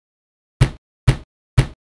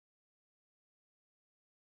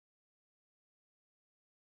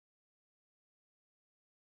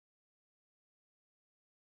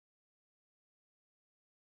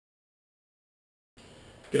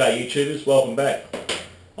G'day YouTubers, welcome back.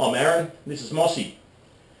 I'm Aaron, this is Mossy.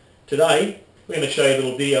 Today we're going to show you a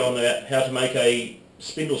little video on how to make a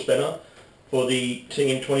spindle spanner for the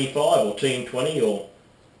TM25 or TM20 or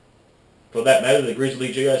for that matter the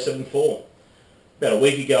Grizzly G0704. About a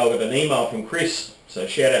week ago I got an email from Chris, so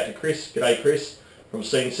shout out to Chris, g'day Chris, from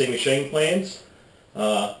cncmachineplans.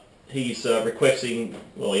 He's requesting,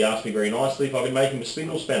 well he asked me very nicely if I could make him a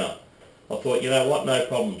spindle spanner. I thought, you know what, no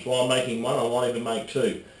problems. While I'm making one, I might even make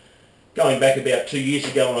two. Going back about 2 years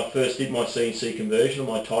ago when I first did my CNC conversion on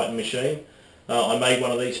my Titan machine, I made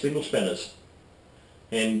one of these spindle spanners.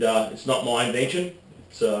 And it's not my invention.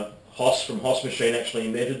 It's HAAS from HAAS Machine actually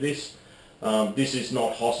invented this. This is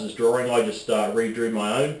not HAAS's drawing, I just redrew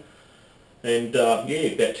my own. And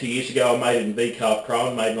yeah, about 2 years ago I made it in CADPRO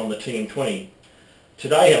and made it on the TM20.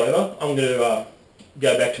 Today, however, I'm going to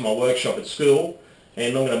go back to my workshop at school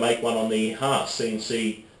and I'm going to make one on the HAAS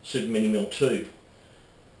CNC Super Mini Mill 2.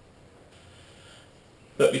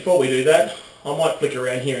 But before we do that, I might flick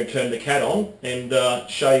around here and turn the CAD on and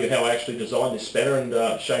show you how I actually designed this spanner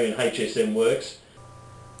and show you in HSMWorks.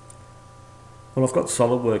 Well, I've got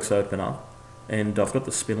SolidWorks open up and I've got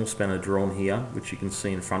the spindle spanner drawn here, which you can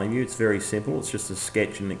see in front of you. It's very simple, it's just a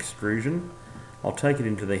sketch and extrusion. I'll take it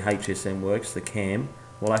into the HSMWorks, the cam.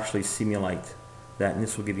 We'll actually simulate that, and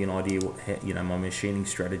this will give you an idea what, my machining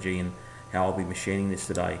strategy and how I'll be machining this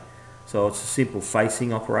today. So it's a simple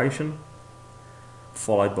facing operation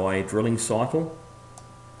followed by a drilling cycle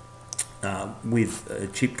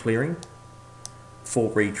with chip clearing, full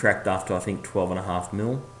retract after I think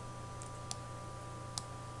 12.5mm.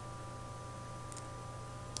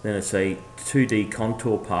 Then it's a 2D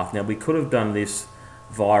contour path. Now we could have done this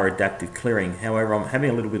via adaptive clearing, however I'm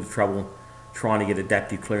having a little bit of trouble trying to get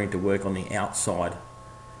adaptive clearing to work on the outside.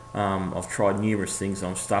 I've tried numerous things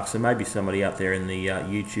and I'm stuck, so maybe somebody out there in the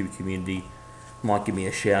YouTube community might give me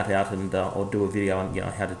a shout out and I'll do a video on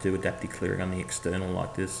how to do adaptive clearing on the external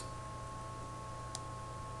like this.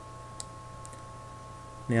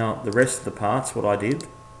 Now the rest of the parts, what I did,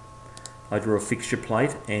 I drew a fixture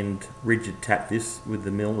plate and rigid tapped this with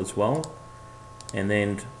the mill as well, and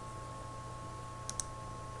then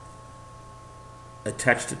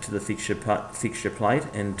attached it to the fixture plate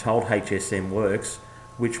and told HSMWorks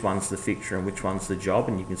which one's the fixture and which one's the job,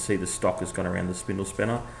 and you can see the stock has gone around the spindle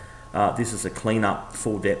spanner. This is a clean up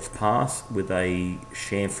full depth pass with a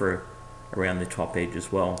chamfer around the top edge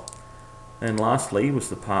as well. And lastly was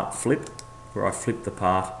the part flip, where I flipped the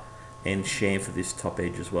part and chamfer this top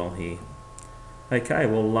edge as well here. Okay,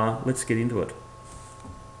 well let's get into it.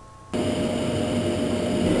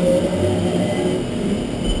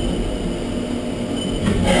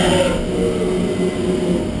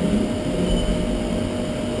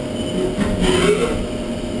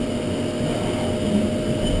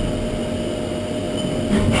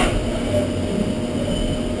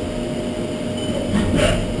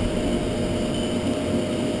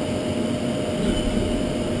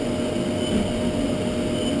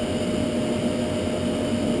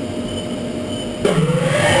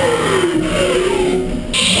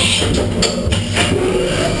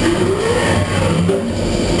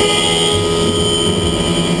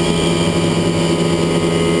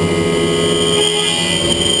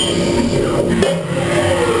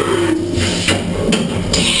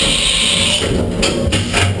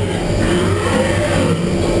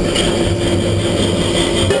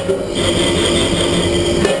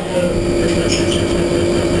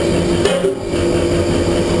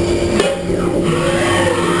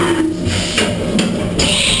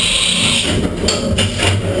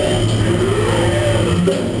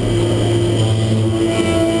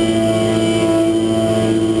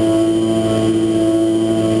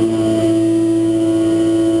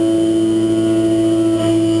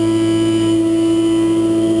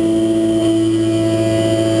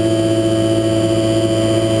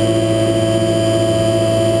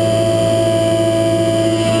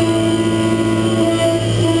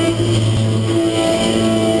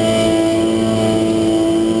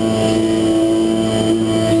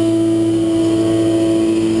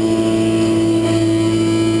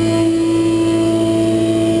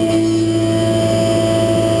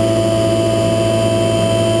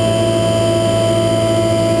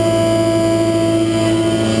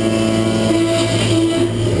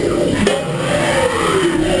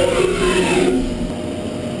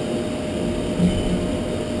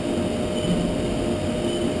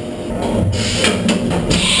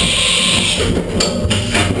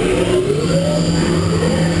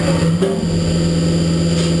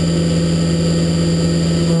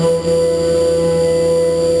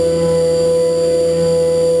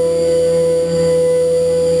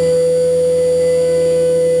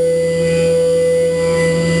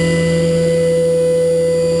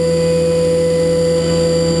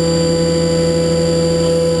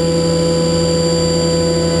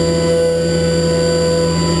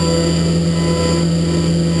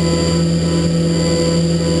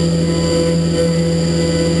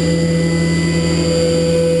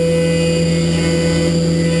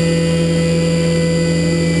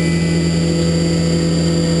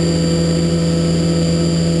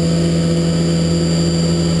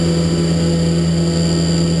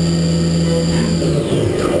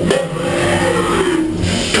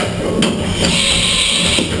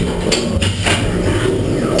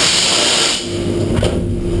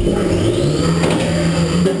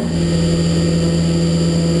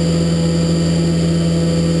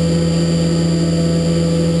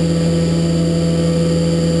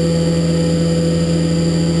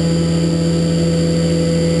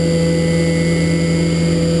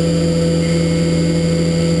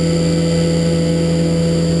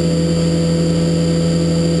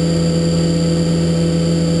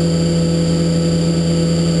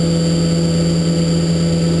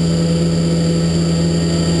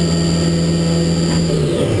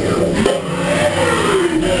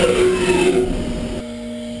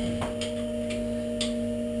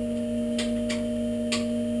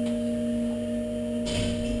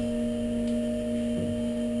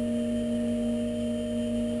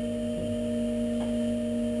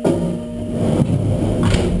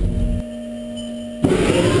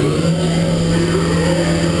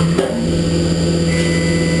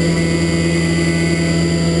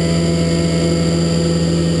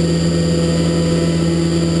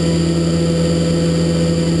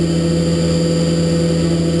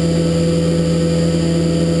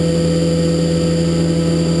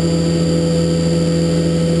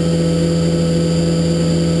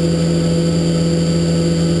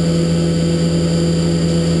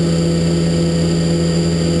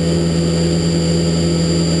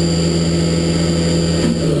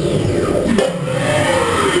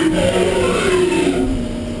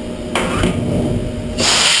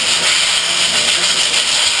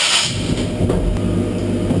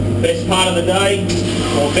 Best part of the day,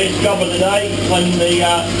 or best job of the day, cleaning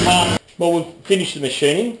the part. Well, we've finished the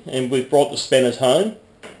machining and we've brought the spanners home.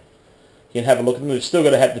 You can have a look at them. We've still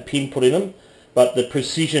got to have the pin put in them, but the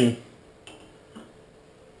precision,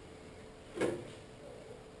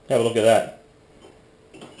 have a look at that.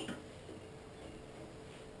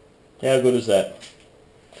 How good is that?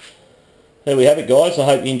 There we have it, guys. I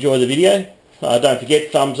hope you enjoy the video. Don't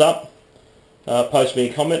forget, thumbs up, post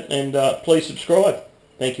me a comment, and please subscribe.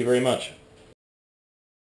 Thank you very much.